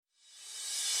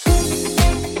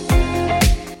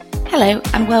Hello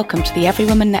and welcome to the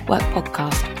EverywomanNetwork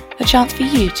podcast, a chance for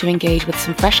you to engage with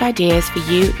some fresh ideas for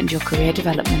you and your career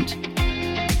development.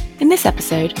 In this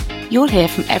episode, you'll hear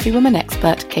from Everywoman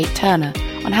expert Kate Turner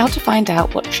on how to find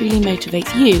out what truly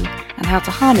motivates you and how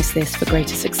to harness this for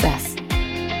greater success.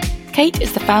 Kate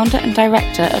is the founder and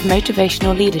director of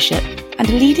Motivational Leadership and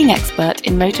a leading expert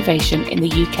in motivation in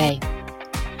the UK.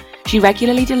 She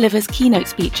regularly delivers keynote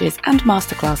speeches and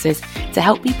masterclasses to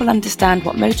help people understand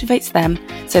what motivates them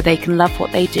so they can love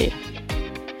what they do.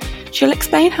 She'll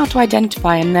explain how to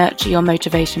identify and nurture your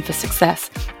motivation for success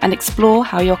and explore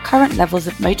how your current levels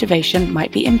of motivation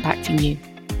might be impacting you.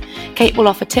 Kate will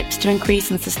offer tips to increase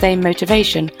and sustain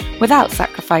motivation without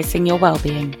sacrificing your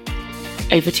wellbeing.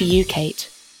 Over to you, Kate.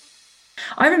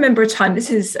 I remember a time, this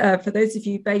is for those of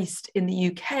you based in the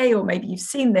UK, or maybe you've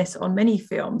seen this on many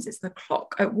films, it's the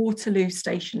clock at Waterloo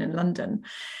Station in London.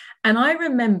 And I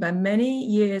remember many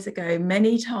years ago,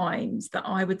 many times that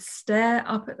I would stare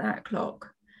up at that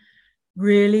clock,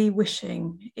 really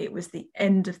wishing it was the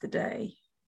end of the day,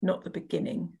 not the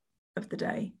beginning of the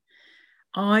day.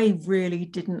 I really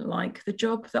didn't like the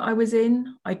job that I was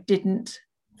in. I didn't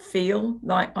feel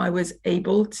like I was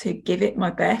able to give it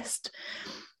my best.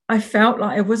 I felt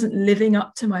like I wasn't living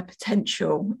up to my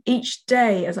potential. Each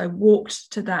day as I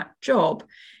walked to that job,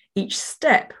 each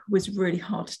step was really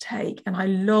hard to take, and I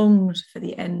longed for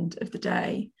the end of the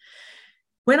day.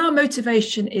 When our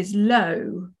motivation is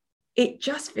low, it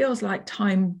just feels like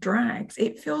time drags.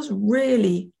 It feels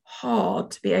really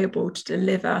hard to be able to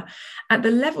deliver at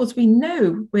the levels we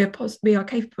know we are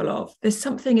capable of. There's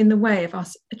something in the way of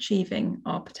us achieving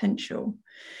our potential.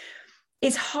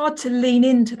 It's hard to lean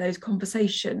into those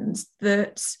conversations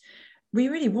that we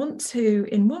really want to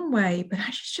in one way, but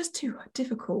actually it's just too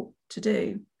difficult to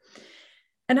do.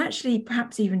 And actually,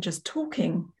 perhaps even just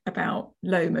talking about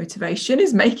low motivation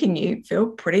is making you feel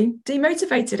pretty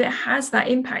demotivated. It has that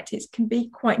impact. It can be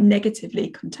quite negatively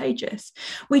contagious.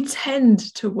 We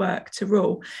tend to work to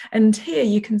rule. And here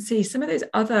you can see some of those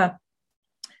other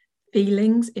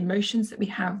feelings, emotions that we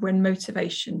have when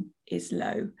motivation is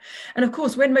low. And of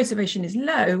course, when motivation is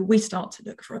low, we start to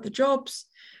look for other jobs.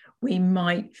 We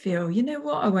might feel, you know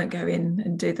what, I won't go in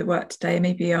and do the work today.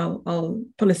 Maybe I'll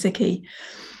pull a sickie.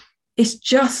 It's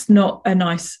just not a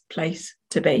nice place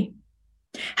to be.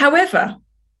 However,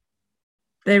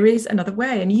 there is another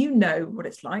way, and you know what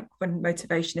it's like when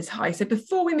motivation is high. So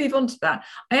before we move on to that,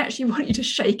 I actually want you to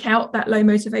shake out that low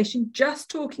motivation. Just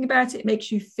talking about it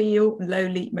makes you feel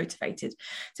lowly motivated.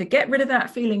 So get rid of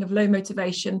that feeling of low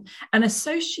motivation and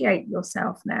associate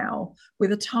yourself now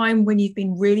with a time when you've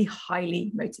been really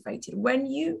highly motivated, when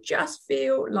you just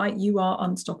feel like you are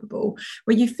unstoppable,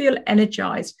 when you feel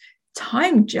energized.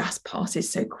 Time just passes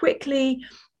so quickly.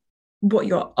 What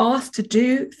you're asked to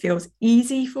do feels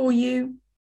easy for you.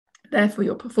 Therefore,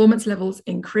 your performance levels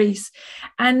increase,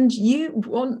 and you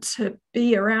want to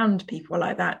be around people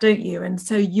like that, don't you? And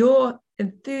so your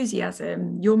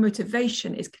enthusiasm, your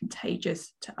motivation is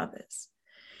contagious to others.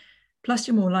 Plus,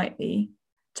 you're more likely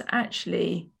to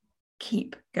actually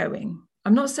keep going.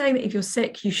 I'm not saying that if you're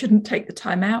sick, you shouldn't take the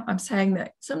time out. I'm saying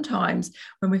that sometimes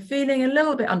when we're feeling a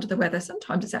little bit under the weather,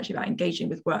 sometimes it's actually about engaging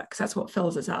with work, because that's what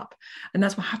fills us up. And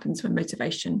that's what happens when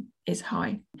motivation is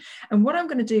high. And what I'm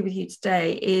going to do with you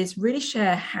today is really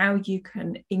share how you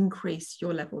can increase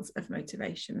your levels of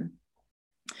motivation.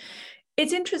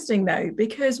 It's interesting, though,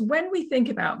 because when we think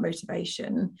about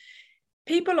motivation,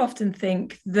 people often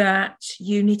think that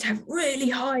you need to have really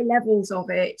high levels of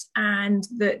it, and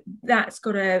that's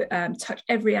got to touch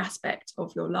every aspect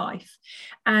of your life.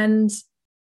 And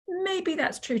maybe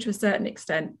that's true to a certain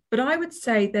extent, but I would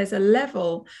say there's a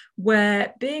level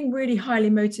where being really highly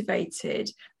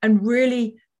motivated and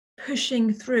really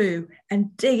pushing through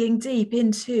and digging deep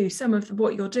into some of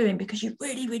what you're doing because you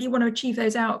really, really want to achieve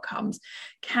those outcomes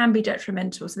can be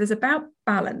detrimental. So there's about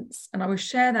balance, and I will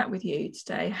share that with you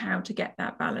today, how to get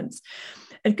that balance.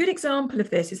 A good example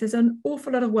of this is there's an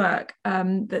awful lot of work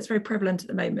that's very prevalent at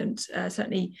the moment.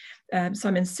 Certainly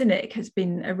Simon Sinek has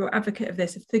been a real advocate of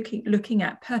this, of looking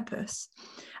at purpose.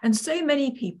 And so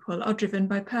many people are driven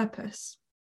by purpose.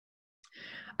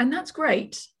 And that's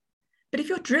great. But if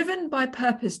you're driven by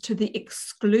purpose to the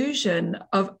exclusion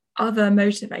of other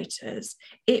motivators,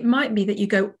 it might be that you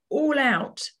go all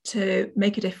out to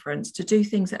make a difference, to do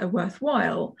things that are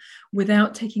worthwhile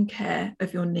without taking care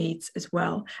of your needs as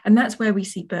well. And that's where we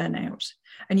see burnout.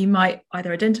 And you might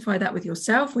either identify that with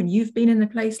yourself when you've been in a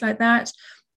place like that,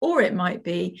 or it might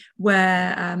be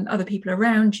where other people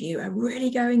around you are really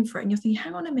going for it. And you're thinking,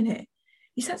 hang on a minute,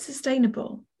 is that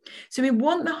sustainable? So we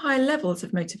want the high levels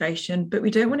of motivation, but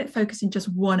we don't want it focused in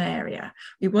just one area.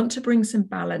 We want to bring some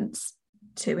balance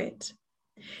to it.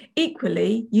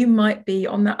 Equally, you might be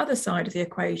on that other side of the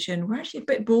equation. We're actually a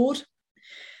bit bored, a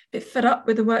bit fed up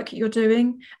with the work that you're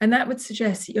doing. And that would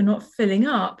suggest that you're not filling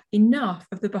up enough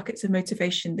of the buckets of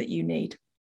motivation that you need.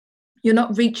 You're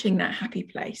not reaching that happy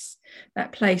place,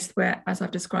 that place where, as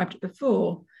I've described it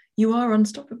before, you are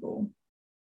unstoppable.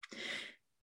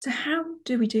 So how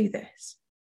do we do this?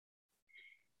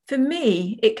 For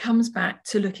me, it comes back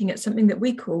to looking at something that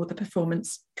we call the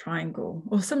performance triangle,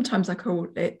 or sometimes I call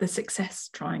it the success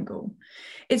triangle.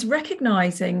 It's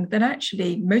recognizing that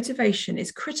actually motivation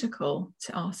is critical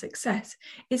to our success.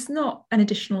 It's not an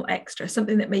additional extra,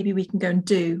 something that maybe we can go and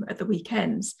do at the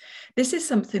weekends. This is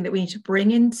something that we need to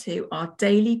bring into our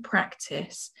daily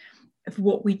practice of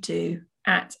what we do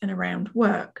at and around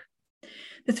work.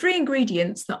 The three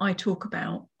ingredients that I talk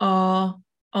about are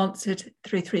answered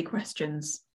through three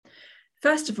questions.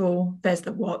 First of all, there's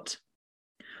the what.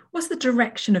 What's the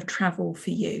direction of travel for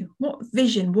you? What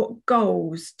vision, what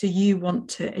goals do you want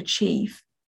to achieve?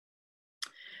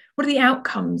 What are the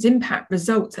outcomes, impact,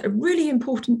 results that are really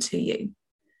important to you?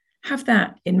 Have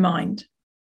that in mind.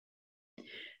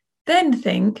 Then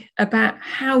think about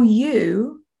how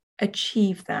you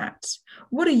achieve that.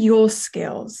 What are your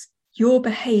skills, your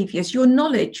behaviours, your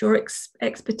knowledge, your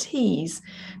expertise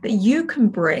that you can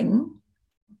bring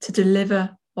to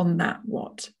deliver on that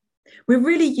what? We're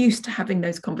really used to having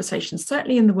those conversations.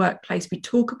 Certainly in the workplace, we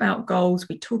talk about goals,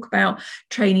 we talk about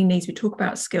training needs, we talk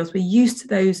about skills. We're used to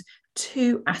those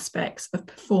two aspects of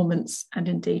performance and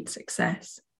indeed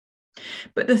success.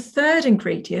 But the third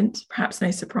ingredient, perhaps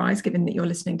no surprise given that you're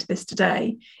listening to this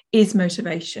today, is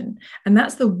motivation. And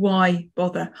that's the why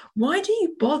bother. Why do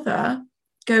you bother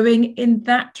going in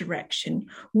that direction?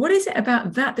 What is it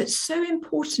about that that's so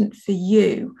important for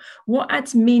you? What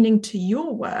adds meaning to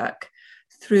your work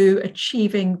through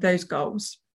achieving those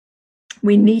goals?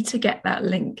 We need to get that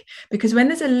link, because when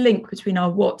there's a link between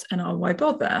our what and our why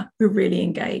bother, we're really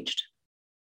engaged.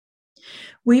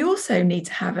 We also need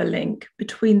to have a link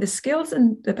between the skills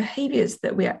and the behaviours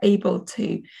that we are able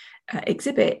to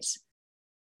exhibit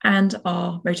and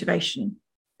our motivation,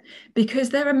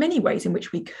 because there are many ways in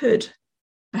which we could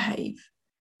behave.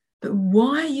 But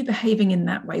why are you behaving in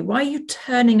that way? Why are you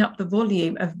turning up the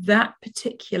volume of that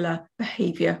particular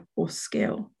behaviour or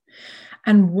skill?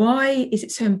 And why is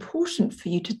it so important for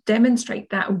you to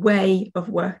demonstrate that way of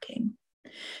working?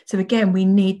 So again, we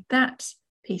need that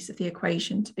piece of the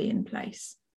equation to be in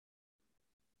place.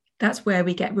 That's where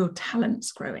we get real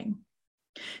talents growing.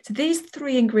 So these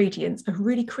three ingredients are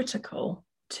really critical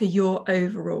to your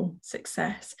overall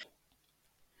success.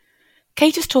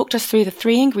 Kate has talked us through the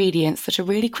three ingredients that are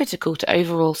really critical to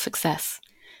overall success.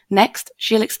 Next,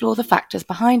 she'll explore the factors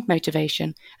behind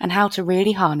motivation and how to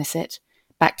really harness it.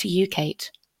 Back to you, Kate.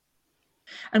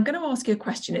 I'm going to ask you a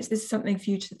question. This is something for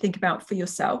you to think about for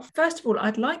yourself. First of all,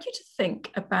 I'd like you to think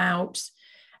about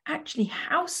actually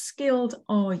how skilled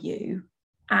are you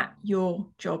at your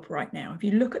job right now? If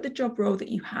you look at the job role that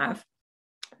you have,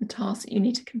 the tasks that you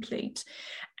need to complete,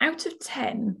 out of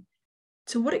 10,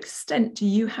 to what extent do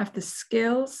you have the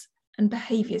skills and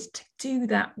behaviours to do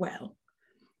that well?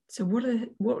 So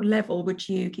what level would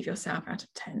you give yourself out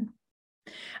of 10?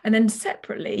 And then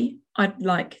separately, I'd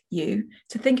like you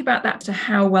to think about that, to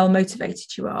how well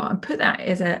motivated you are, and put that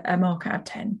as a mark out of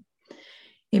 10.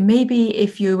 It may be,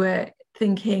 if you were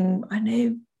thinking,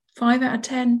 5 out of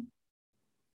 10,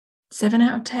 7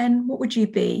 out of 10, what would you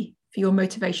be for your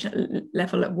motivation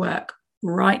level at work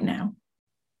right now?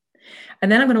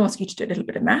 And then I'm going to ask you to do a little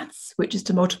bit of maths, which is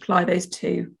to multiply those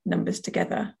two numbers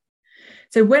together.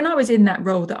 So when I was in that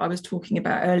role that I was talking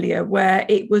about earlier, where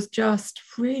it was just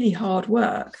really hard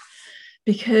work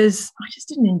because I just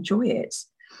didn't enjoy it,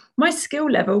 my skill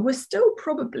level was still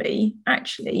probably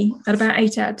actually at about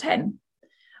 8 out of 10.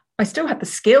 I still had the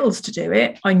skills to do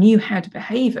it. I knew how to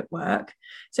behave at work.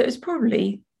 So it was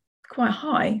probably quite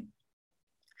high.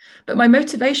 But my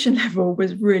motivation level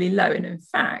was really low. And in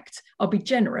fact, I'll be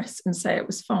generous and say it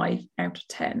was 5 out of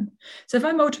 10. So if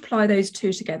I multiply those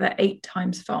two together, 8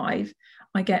 times 5,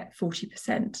 I get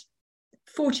 40%.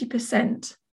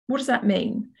 40%. What does that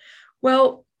mean?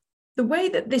 Well, the way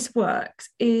that this works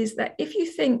is that if you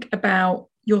think about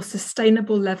your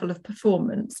sustainable level of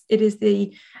performance, it is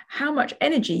how much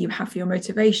energy you have for your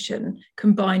motivation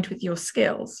combined with your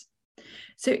skills.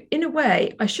 So in a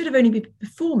way, I should have only been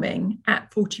performing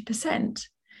at 40%.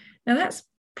 Now that's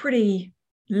pretty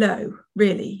low,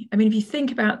 really. I mean, if you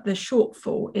think about the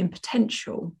shortfall in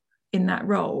potential in that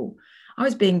role, I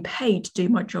was being paid to do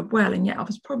my job well, and yet I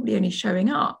was probably only showing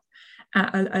up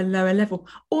at a lower level.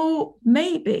 Or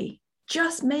maybe,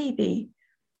 just maybe,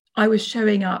 I was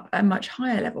showing up at a much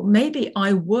higher level. Maybe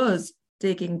I was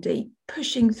digging deep,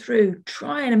 pushing through,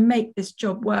 trying to make this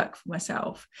job work for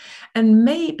myself. And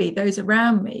maybe those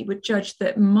around me would judge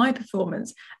that my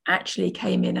performance actually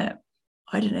came in at,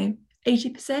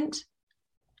 80%.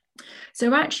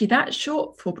 So actually that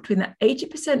shortfall between that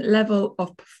 80% level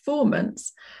of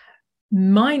performance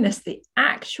minus the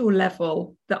actual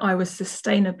level that I was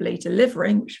sustainably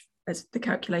delivering, which as the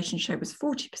calculation showed was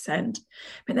 40%,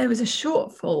 but there was a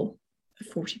shortfall of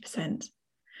 40%,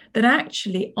 that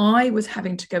actually I was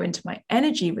having to go into my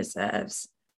energy reserves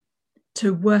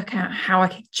to work out how I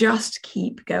could just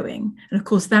keep going. And of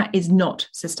course, that is not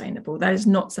sustainable. That is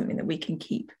not something that we can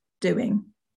keep doing.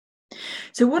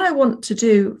 So what I want to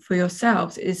do for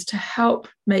yourselves is to help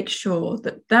make sure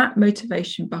that that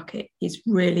motivation bucket is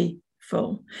really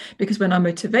full. Because when our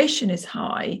motivation is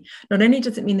high, not only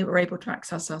does it mean that we're able to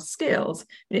access our skills,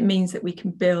 but it means that we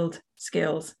can build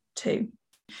skills too.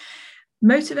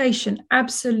 Motivation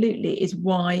absolutely is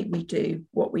why we do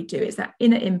what we do. It's that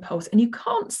inner impulse. And you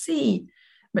can't see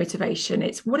motivation.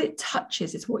 It's what it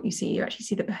touches. It's what you see. You actually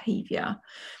see the behavior.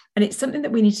 And it's something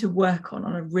that we need to work on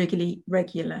a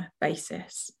regular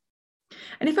basis.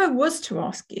 And if I was to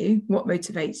ask you what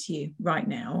motivates you right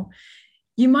now,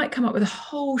 you might come up with a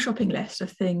whole shopping list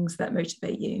of things that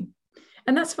motivate you.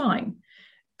 And that's fine.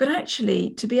 But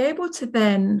actually, to be able to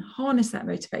then harness that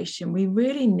motivation, we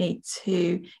really need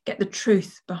to get the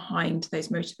truth behind those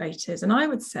motivators. And I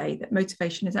would say that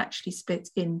motivation is actually split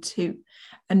into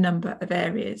a number of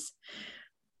areas.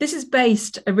 This is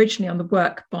based originally on the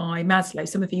work by Maslow.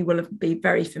 Some of you will be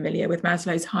very familiar with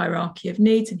Maslow's hierarchy of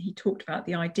needs, and he talked about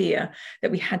the idea that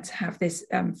we had to have this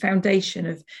foundation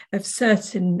of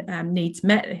certain needs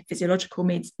met, physiological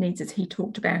needs as he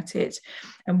talked about it.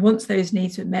 And once those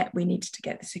needs were met, we needed to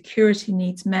get the security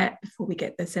needs met before we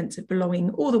get the sense of belonging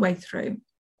all the way through.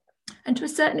 And to a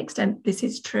certain extent, this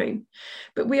is true.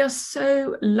 But we are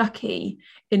so lucky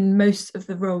in most of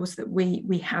the roles that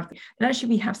we have. And actually,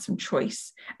 we have some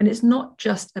choice. And it's not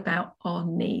just about our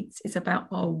needs, it's about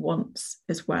our wants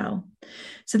as well.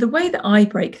 So the way that I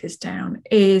break this down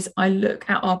is I look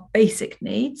at our basic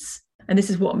needs. And this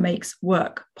is what makes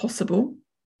work possible,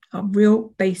 our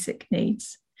real basic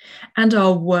needs, and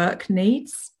our work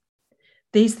needs.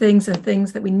 These things are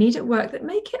things that we need at work that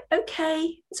make it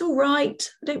okay. It's all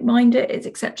right. I don't mind it. It's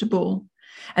acceptable.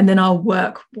 And then our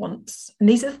work wants. And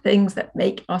these are things that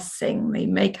make us sing. They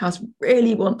make us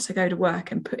really want to go to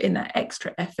work and put in that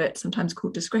extra effort, sometimes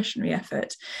called discretionary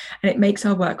effort. And it makes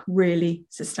our work really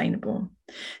sustainable.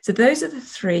 So those are the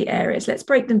three areas. Let's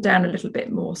break them down a little bit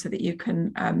more so that you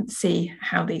can see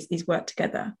how these work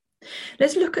together.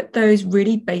 Let's look at those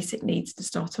really basic needs to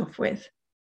start off with.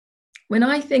 When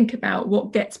I think about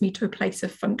what gets me to a place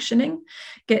of functioning,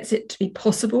 gets it to be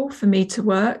possible for me to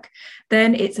work,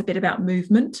 then it's a bit about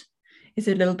movement. It's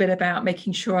a little bit about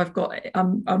making sure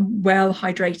I'm well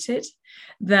hydrated,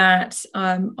 that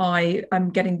I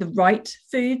am getting the right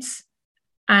foods,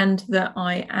 and that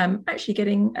I am actually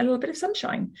getting a little bit of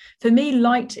sunshine. For me,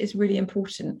 light is really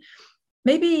important.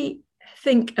 Maybe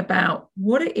think about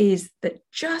what it is that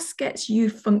just gets you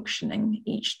functioning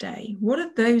each day. What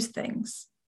are those things?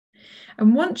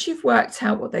 And once you've worked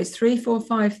out what those 3, 4,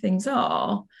 5 things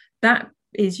are, that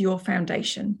is your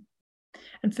foundation.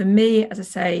 And for me, as I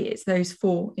say, it's those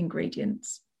 4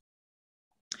 ingredients.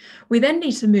 We then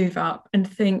need to move up and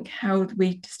think, how do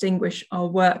we distinguish our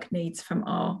work needs from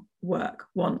our work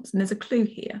wants? And there's a clue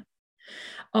here.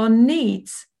 Our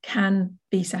needs can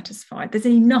be satisfied. There's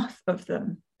enough of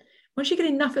them. Once you get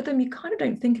enough of them, you kind of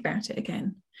don't think about it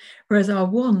again. Whereas our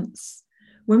wants,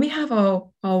 when we have our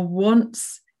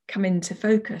wants come into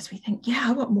focus, we think, yeah,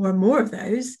 I want more and more of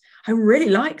those. I really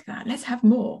like that. Let's have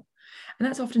more. And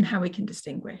that's often how we can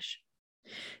distinguish.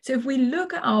 So if we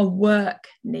look at our work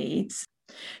needs,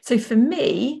 so for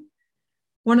me,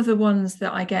 one of the ones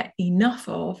that I get enough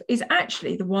of is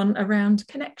actually the one around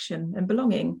connection and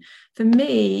belonging. For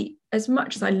me, as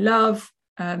much as I love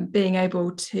being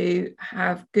able to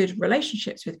have good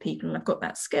relationships with people, and I've got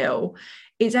that skill,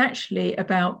 it's actually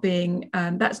about being,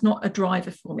 that's not a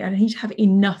driver for me. I need to have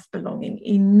enough belonging,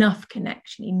 enough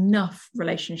connection, enough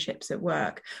relationships at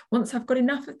work. Once I've got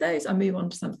enough of those, I move on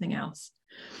to something else.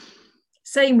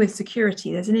 Same with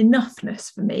security. There's an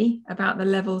enoughness for me about the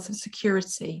levels of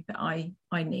security that I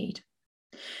need.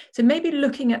 So maybe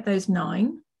looking at those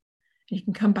 9, you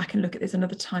can come back and look at this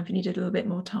another time if you need a little bit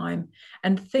more time,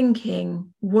 and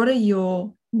thinking, what are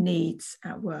your needs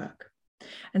at work?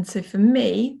 And so for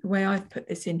me, the way I've put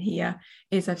this in here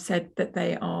is I've said that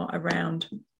they are around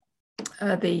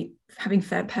the having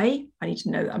fair pay. I need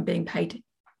to know that I'm being paid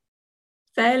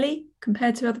fairly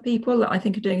compared to other people that I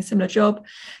think are doing a similar job,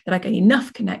 that I get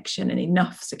enough connection and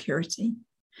enough security.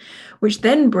 which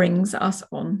then brings us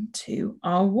on to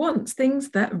our wants,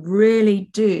 things that really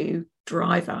do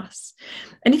drive us.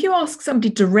 And if you ask somebody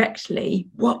directly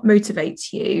what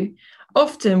motivates you,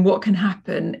 often what can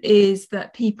happen is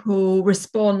that people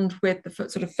respond with the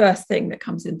sort of first thing that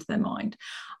comes into their mind.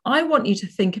 I want you to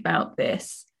think about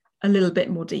this a little bit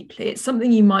more deeply. It's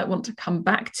something you might want to come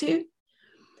back to,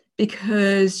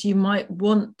 because you might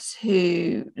want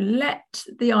to let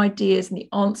the ideas and the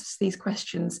answers to these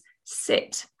questions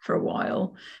sit for a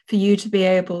while for you to be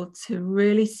able to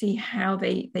really see how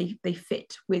they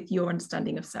fit with your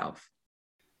understanding of self.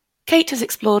 Kate has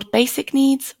explored basic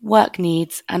needs, work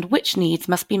needs, and which needs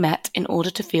must be met in order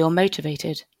to feel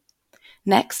motivated.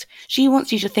 Next, she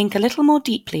wants you to think a little more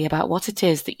deeply about what it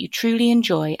is that you truly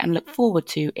enjoy and look forward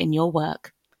to in your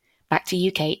work. Back to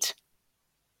you, Kate.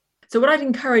 So what I'd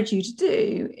encourage you to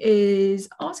do is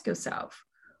ask yourself,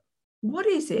 what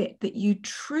is it that you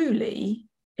truly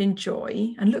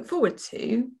enjoy and look forward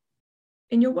to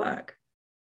in your work?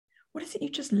 What is it you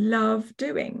just love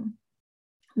doing?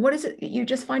 What is it that you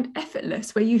just find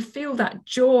effortless, where you feel that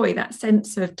joy, that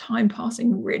sense of time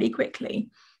passing really quickly?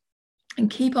 And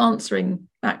keep answering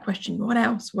that question, what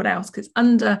else? What else? Because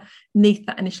underneath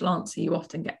that initial answer, you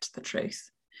often get to the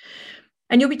truth.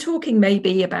 And you'll be talking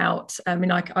maybe about,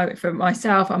 for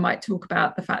myself, I might talk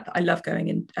about the fact that I love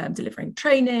going and delivering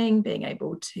training, being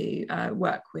able to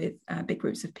work with big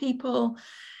groups of people,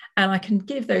 and I can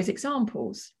give those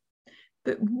examples.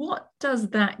 But what does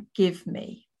that give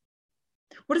me?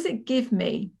 What does it give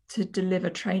me to deliver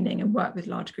training and work with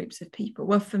large groups of people?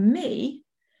 Well, for me,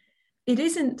 it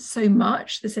isn't so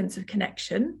much the sense of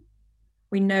connection.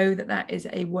 We know that that is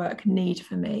a work need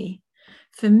for me.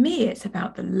 For me, it's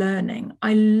about the learning.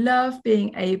 I love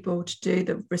being able to do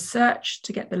the research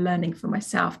to get the learning for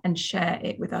myself and share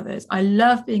it with others. I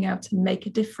love being able to make a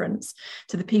difference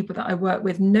to the people that I work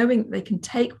with, knowing that they can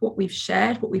take what we've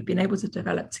shared, what we've been able to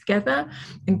develop together,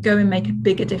 and go and make a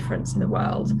bigger difference in the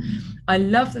world. I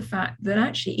love the fact that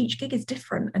actually each gig is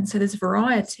different, and so there's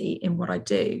variety in what I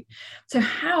do. So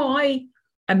how I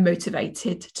am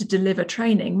motivated to deliver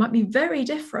training might be very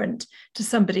different to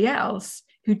somebody else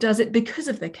who does it because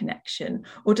of the connection,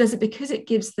 or does it because it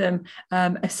gives them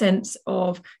a sense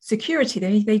of security.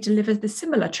 They deliver the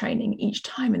similar training each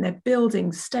time, and they're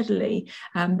building steadily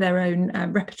their own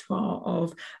repertoire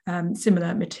of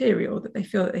similar material that they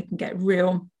feel that they can get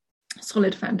real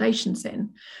solid foundations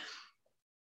in.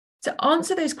 So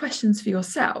answer those questions for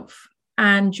yourself,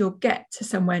 and you'll get to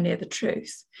somewhere near the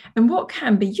truth. And what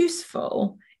can be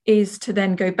useful is to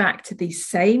then go back to these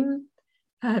same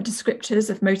descriptors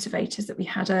of motivators that we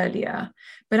had earlier,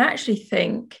 but actually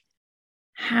think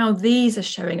how these are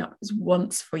showing up as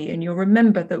wants for you. And you'll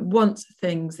remember that wants are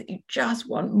things that you just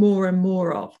want more and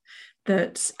more of,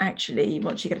 that actually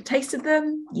once you get a taste of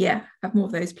them, have more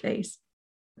of those, please.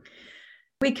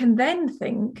 We can then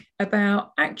think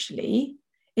about, actually,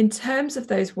 in terms of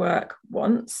those work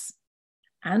wants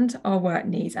and our work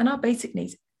needs and our basic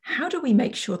needs, how do we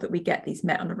make sure that we get these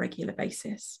met on a regular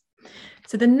basis?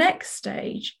 So the next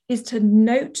stage is to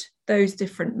note those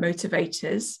different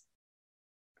motivators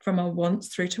from our wants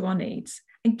through to our needs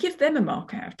and give them a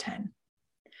mark out of 10.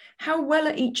 How well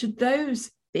are each of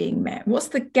those being met? What's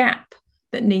the gap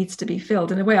that needs to be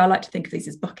filled? And the way I like to think of these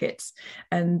as buckets.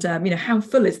 And, how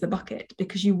full is the bucket?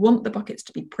 Because you want the buckets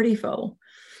to be pretty full.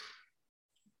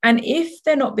 And if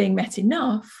they're not being met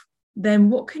enough, then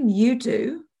what can you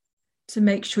do to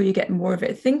make sure you get more of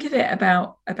it? Think of it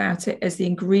about it as the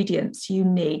ingredients you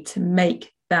need to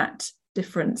make that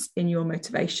difference in your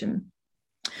motivation.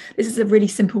 This is a really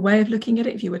simple way of looking at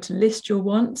it. If you were to list your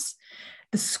wants,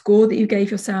 the score that you gave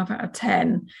yourself out of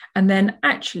 10, and then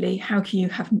actually how can you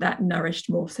have that nourished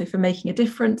more? So for making a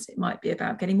difference, it might be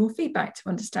about getting more feedback to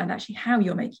understand actually how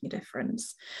you're making a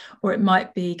difference, or it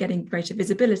might be getting greater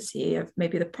visibility of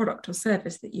maybe the product or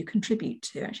service that you contribute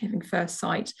to, actually having first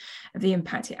sight of the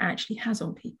impact it actually has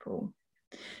on people.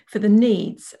 For the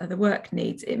needs, the work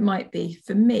needs, it might be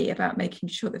for me about making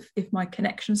sure that if my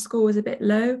connection score is a bit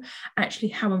low, actually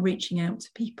how I'm reaching out to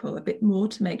people a bit more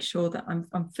to make sure that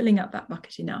I'm filling up that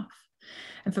bucket enough.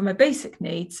 And for my basic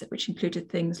needs, which included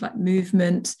things like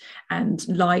movement and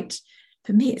light,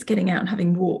 for me, it's getting out and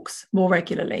having walks more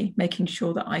regularly, making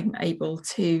sure that I'm able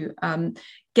to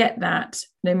get that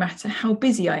no matter how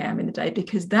busy I am in the day,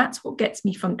 because that's what gets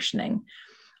me functioning.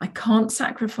 I can't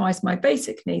sacrifice my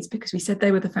basic needs because we said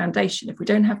they were the foundation. If we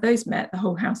don't have those met, the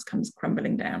whole house comes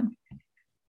crumbling down.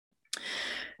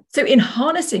 So in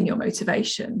harnessing your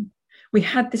motivation, we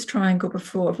had this triangle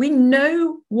before. If we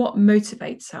know what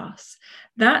motivates us,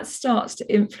 that starts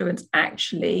to influence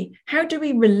actually how do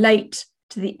we relate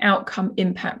to the outcome,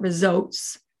 impact,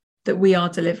 results that we are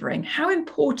delivering? How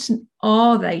important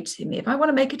are they to me? If I want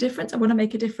to make a difference, I want to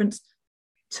make a difference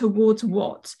towards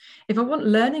what? If I want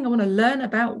learning, I want to learn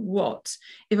about what?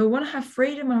 If I want to have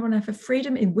freedom, I want to have a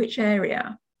freedom in which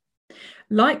area?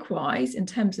 Likewise, in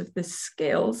terms of the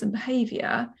skills and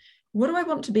behavior, what do I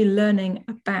want to be learning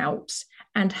about?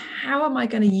 And how am I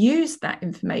going to use that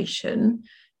information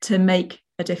to make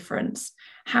a difference?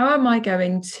 How am I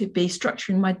going to be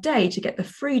structuring my day to get the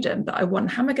freedom that I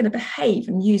want? How am I going to behave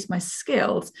and use my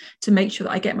skills to make sure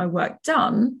that I get my work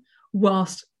done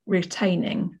whilst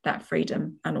retaining that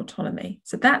freedom and autonomy?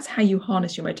 So that's how you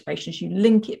harness your motivations. You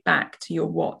link it back to your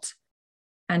what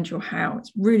and your how.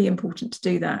 It's really important to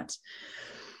do that,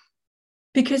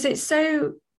 because it's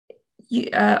so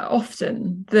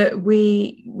often that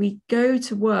we go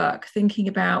to work thinking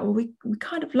about, well, we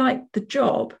kind of like the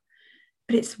job,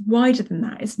 but it's wider than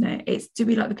that, isn't it? It's, do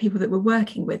we like the people that we're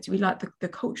working with? Do we like the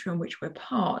culture in which we're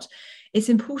part? It's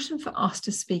important for us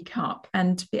to speak up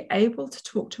and to be able to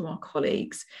talk to our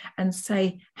colleagues and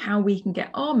say how we can get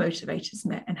our motivators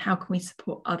met and how can we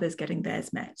support others getting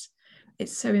theirs met.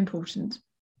 It's so important.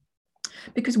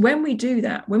 Because when we do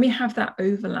that, when we have that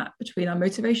overlap between our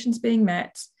motivations being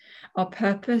met, our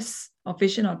purpose, our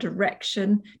vision, our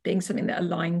direction being something that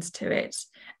aligns to it,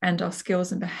 and our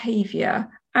skills and behavior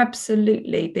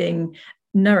absolutely being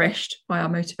nourished by our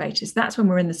motivators, that's when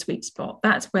we're in the sweet spot.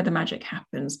 That's where the magic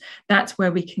happens. That's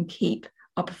where we can keep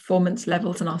our performance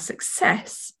levels and our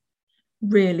success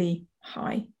really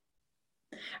high.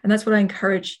 And that's what I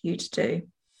encourage you to do.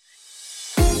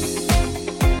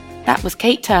 That was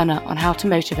Kate Turner on how to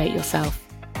motivate yourself.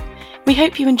 We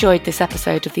hope you enjoyed this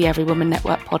episode of the Every Woman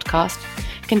Network podcast.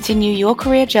 Continue your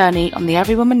career journey on the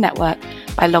Every Woman Network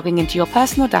by logging into your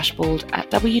personal dashboard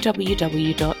at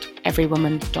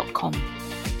www.everywoman.com.